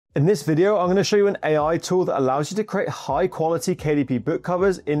In this video, I'm going to show you an AI tool that allows you to create high quality KDP book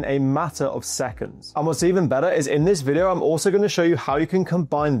covers in a matter of seconds. And what's even better is in this video, I'm also going to show you how you can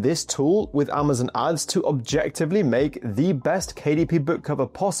combine this tool with Amazon ads to objectively make the best KDP book cover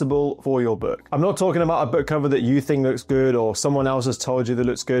possible for your book. I'm not talking about a book cover that you think looks good or someone else has told you that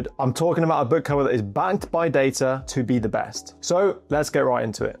looks good. I'm talking about a book cover that is backed by data to be the best. So let's get right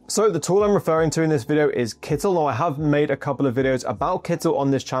into it. So the tool I'm referring to in this video is Kittle. Now I have made a couple of videos about Kittle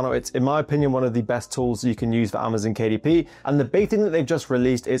on this channel. It's, in my opinion, one of the best tools you can use for Amazon KDP. And the big thing that they've just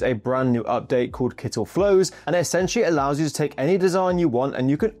released is a brand new update called Kittle Flows. And it essentially allows you to take any design you want and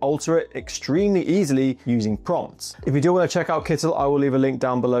you can alter it extremely easily using prompts. If you do want to check out Kittle, I will leave a link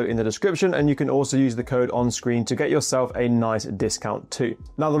down below in the description, and you can also use the code on screen to get yourself a nice discount too.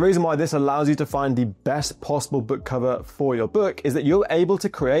 Now, the reason why this allows you to find the best possible book cover for your book is that you're able to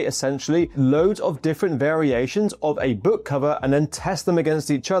create essentially loads of different variations of a book cover and then test them against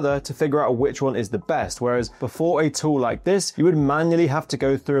each other to figure out which one is the best. Whereas before a tool like this, you would manually have to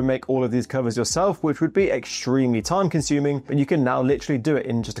go through and make all of these covers yourself, which would be extremely time consuming, but you can now literally do it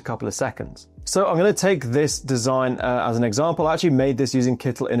in just a couple of seconds. So I'm going to take this design as an example. I actually made this using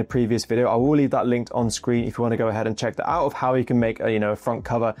Kittle in a previous video. I will leave that linked on screen if you want to go ahead and check that out, of how you can make a front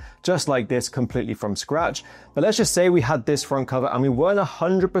cover just like this completely from scratch. But let's just say we had this front cover and we weren't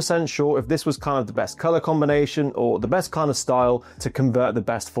 100% sure if this was kind of the best color combination or the best kind of style to convert the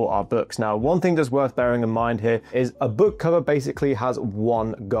best for our books. Now, one thing that's worth bearing in mind here is a book cover basically has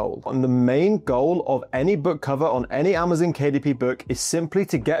one goal. And the main goal of any book cover on any Amazon KDP book is simply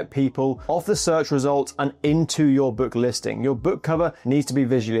to get people off the search results and into your book listing. Your book cover needs to be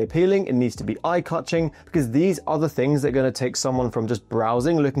visually appealing. It needs to be eye-catching, because these are the things that are going to take someone from just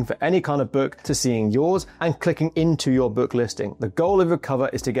browsing, looking for any kind of book, to seeing yours and clicking into your book listing. The goal of your cover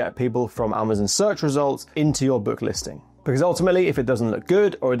is to get people from Amazon search results into your book listing. Because ultimately, if it doesn't look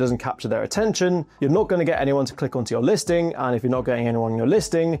good or it doesn't capture their attention, you're not going to get anyone to click onto your listing. And if you're not getting anyone on your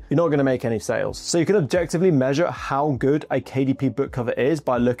listing, you're not going to make any sales. So you can objectively measure how good a KDP book cover is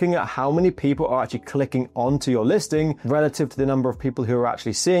by looking at how many people are actually clicking onto your listing relative to the number of people who are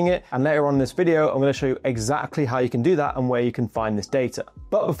actually seeing it. And later on in this video, I'm going to show you exactly how you can do that and where you can find this data.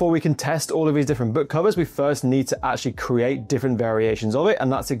 But before we can test all of these different book covers, we first need to actually create different variations of it.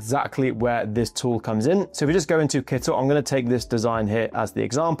 And that's exactly where this tool comes in. So if we just go into Kittle, I'm going to take this design here as the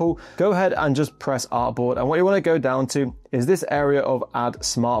example. Go ahead and just press artboard, and what you want to go down to is this area of add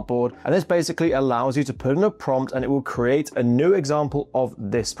smartboard, and this basically allows you to put in a prompt and it will create a new example of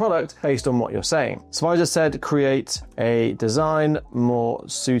this product based on what you're saying. So I just said create a design more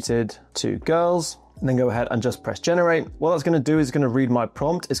suited to girls, and then go ahead and just press generate. What that's going to do is it's going to read my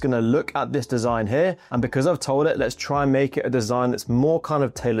prompt. It's going to look at this design here. And because I've told it, let's try and make it a design that's more kind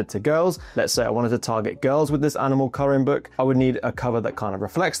of tailored to girls. Let's say I wanted to target girls with this animal coloring book. I would need a cover that kind of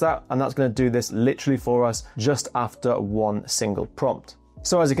reflects that. And that's going to do this literally for us just after one single prompt.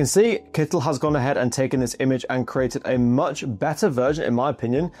 So as you can see, Kittle has gone ahead and taken this image and created a much better version, in my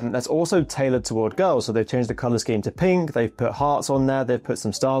opinion, and that's also tailored toward girls. So they've changed the color scheme to pink, they've put hearts on there, they've put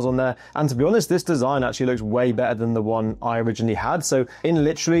some stars on there. And to be honest, this design actually looks way better than the one I originally had. So in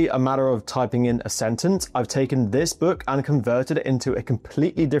literally a matter of typing in a sentence, I've taken this book and converted it into a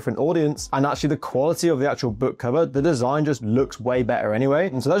completely different audience. And actually the quality of the actual book cover, the design just looks way better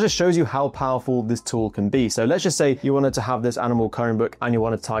anyway. And so that just shows you how powerful this tool can be. So let's just say you wanted to have this animal coloring book and you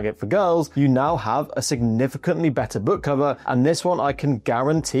want to target for girls, you now have a significantly better book cover, and this one I can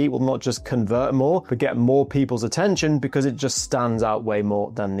guarantee will not just convert more, but get more people's attention because it just stands out way more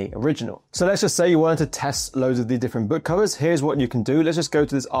than the original. So let's just say you wanted to test loads of these different book covers. Here's what you can do. Let's just go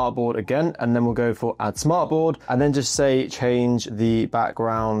to this artboard again, and then we'll go for add smartboard, and then just say change the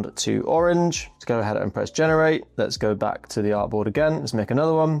background to orange. Let's go ahead and press generate. Let's go back to the artboard again. Let's make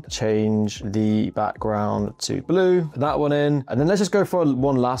another one. Change the background to blue. Put that one in, and then let's just go for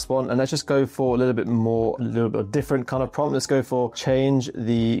one last one, and let's just go for a little bit different kind of prompt. Let's go for change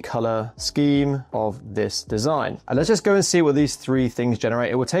the color scheme of this design, and let's just go and see what these three things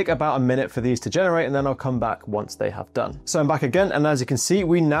generate. It will take about a minute for these to generate, and then I'll come back once they have done. So I'm back again, and as you can see,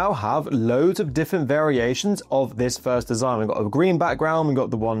 we now have loads of different variations of this first design. We've got a green background, we've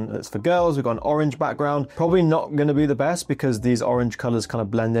got the one that's for girls, we've got an orange background. Probably not going to be the best because these orange colors kind of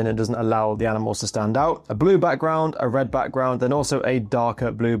blend in and doesn't allow the animals to stand out. A blue background, a red background, then also a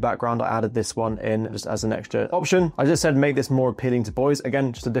darker blue background. I added this one in just as an extra option. I just said make this more appealing to boys.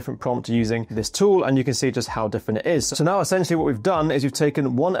 Again, just a different prompt using this tool, and you can see just how different it is. So now essentially what we've done is we've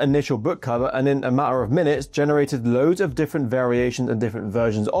taken one initial book cover and in a matter of minutes generated loads of different variations and different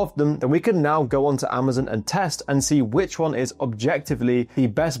versions of them. Then we can now go onto Amazon and test and see which one is objectively the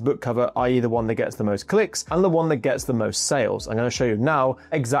best book cover, i.e. the one that gets the most clicks and the one that gets the most sales. I'm going to show you now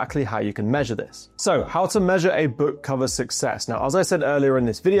exactly how you can measure this. So how to measure a book cover success. Now, as I said earlier in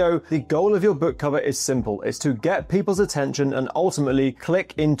this video, the goal of your book cover is simple. It's to get people's attention and ultimately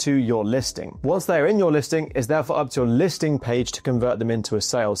click into your listing. Once they're in your listing, it's therefore up to your listing page to convert them into a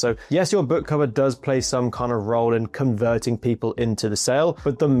sale. So yes, your book cover does play some kind of role in converting people into the sale,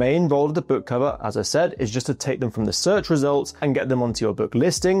 but the main role of the book cover, as I said, is just to take them from the search results and get them onto your book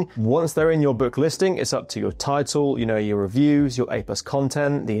listing. Once they're in your book listing, it's up to your title, your reviews, your A+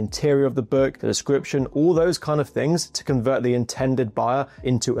 content, the interior of the book, the description, all those kind of things to convert the intended buyer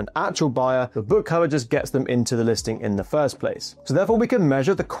into an actual buyer. The book cover just gets them into the listing in the first place. So therefore we can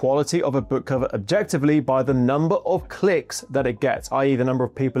measure the quality of a book cover objectively by the number of clicks that it gets, i.e. the number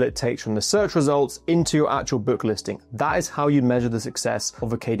of people it takes from the search results into your actual book listing. That is how you measure the success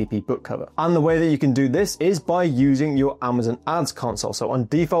of a KDP book cover. And the way that you can do this is by using your Amazon Ads console. So on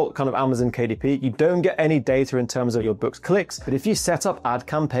default kind of Amazon KDP, you don't get any data in terms of your book's clicks, but if you set up ad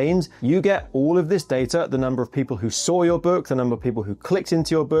campaigns, you get all of this data, the number of people who saw your book, the number of people who clicked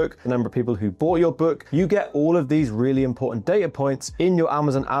into your book, the number of people who bought your book. You get all of these really important data points in your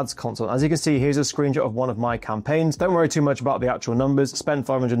Amazon Ads console. As you can see, here's a screenshot of one of my campaigns. Don't worry too much about the actual numbers. Spent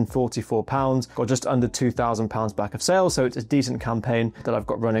 £544, got just under £2,000 back of sales, so it's a decent campaign that I've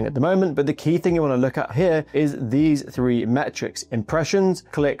got running at the moment. But the key thing you want to look at here is these three metrics: impressions,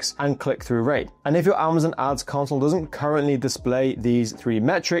 clicks, and click-through rate. And if your Amazon Ads console doesn't currently display these three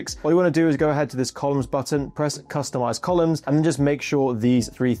metrics, all you want to do is go ahead to this columns button, press customize columns, and then just make sure these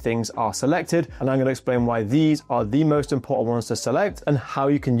three things are selected. And I'm going to explain why these are the most important ones to select and how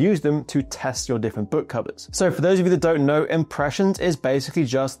you can use them to test your different book covers. So for those of you that don't know, impressions is basically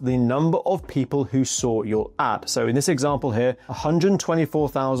just the number of people who saw your ad. So in this example here,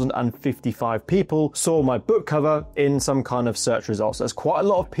 124,055 people saw my book cover in some kind of search results. There's quite a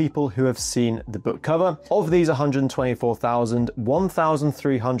lot of people who have seen the book cover. Of these 124,000,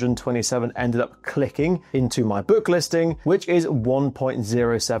 1,327 ended up clicking into my book listing, which is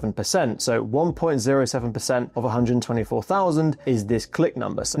 1.07%. So 1.07% of 124,000 is this click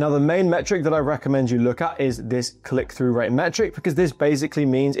number. So now the main metric that I recommend you look at is this click-through rate metric, because this basically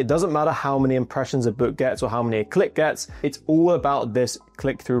means it doesn't matter how many impressions a book gets or how many a click gets. It's all about this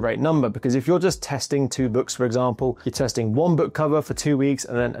click-through rate number, because if you're just testing two books, for example, you're testing one book cover for 2 weeks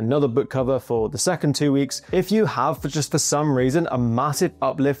and then another book cover for the second 2 weeks. If you have, for some reason, a massive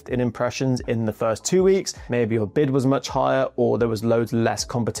uplift in impressions in the first 2 weeks, maybe your bid was much higher or there was loads less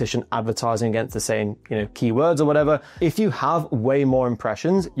competition advertising against the same, keywords or whatever. If you have way more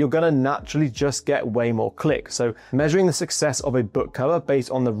impressions, you're going to naturally just get way more clicks. So measuring the success of a book cover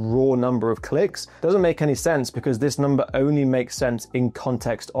based on the raw number of clicks doesn't make any sense, because this number only makes sense in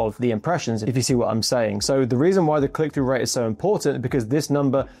context of the impressions, if you see what I'm saying. So the reason why the click-through rate is so important, because this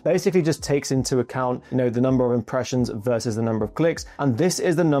number basically just takes into account, the number of impressions versus the number of clicks, and this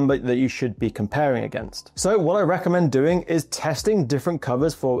is the number that you should be comparing against. So what I recommend doing is testing different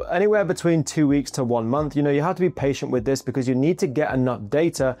covers for anywhere between 2 weeks to 1 month. You have to be patient with this because you need to get enough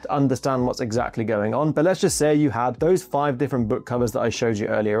data to understand what's exactly going on. But let's just say you had those 5 different book covers that I showed you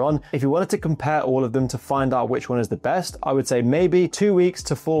earlier on. If you wanted to compare all of them to find out which one is the best, I would say maybe 2 weeks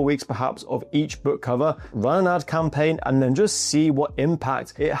to 4 weeks perhaps of each book cover, run an ad campaign, and then just see what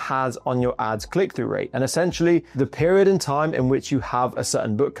impact it has on your ads click-through rate. And essentially the period in time in which you have a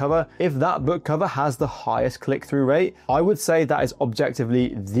certain book cover, if that book cover has the highest click-through rate, I would say that is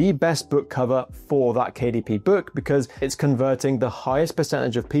objectively the best book cover for that KDP book, because it's converting the highest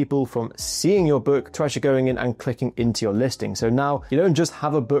percentage of people from seeing your book to actually going in and clicking into your listing. So now you don't just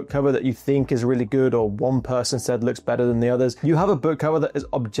have a book cover that you think is really good or one person said looks better than the others. You have a book cover that is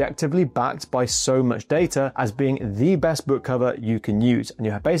objectively backed by so much data as being the best book cover you can use. And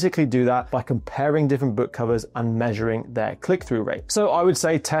you basically do that by comparing different book covers and measuring their click-through rate. So I would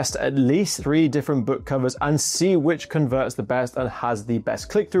say test at least 3 different book covers and see which converts the best and has the best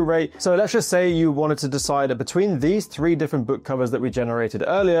click-through rate. So let's just say you wanted to decide between these 3 different book covers that we generated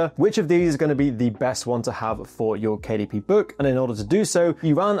earlier, which of these is going to be the best one to have for your KDP book. And in order to do so,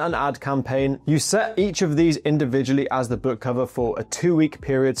 you ran an ad campaign. You set each of these individually as the book cover for a 2-week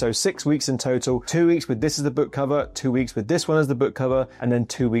period. So 6 weeks in total, 2 weeks with this as the book cover, 2 weeks with this one as the book cover, and then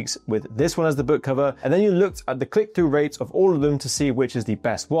 2 weeks with this one as the book cover. And then you looked at the click-through rates of all of them to see which is the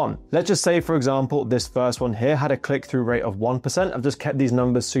best one. Let's just say, for example, this first one here had a click-through rate rate of 1%. I've just kept these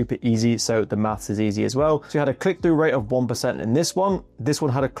numbers super easy so the maths is easy as well. So you had a click-through rate of 1% in this one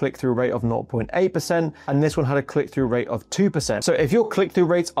had a click-through rate of 0.8%, and this one had a click-through rate of 2%. So if your click-through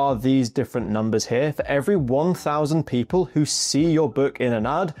rates are these different numbers here, for every 1,000 people who see your book in an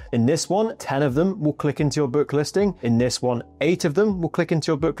ad, in this one, 10 of them will click into your book listing. In this one, 8 of them will click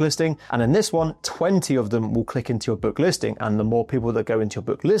into your book listing. And in this one, 20 of them will click into your book listing. And the more people that go into your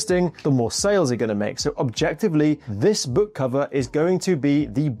book listing, the more sales you're going to make. So objectively, this book cover is going to be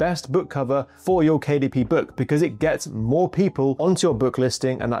the best book cover for your KDP book because it gets more people onto your book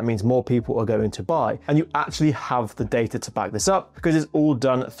listing, and that means more people are going to buy. And you actually have the data to back this up because it's all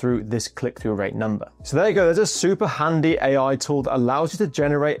done through this click-through rate number. So there you go. There's a super handy AI tool that allows you to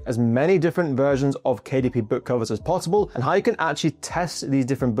generate as many different versions of KDP book covers as possible, and how you can actually test these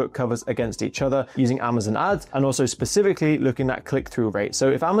different book covers against each other using Amazon ads, and also specifically looking at click-through rate. So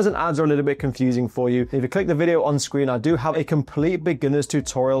if Amazon ads are a little bit confusing for you, if you click the video on screen, I do have a complete beginner's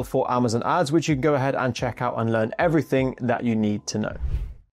tutorial for Amazon ads, which you can go ahead and check out and learn everything that you need to know.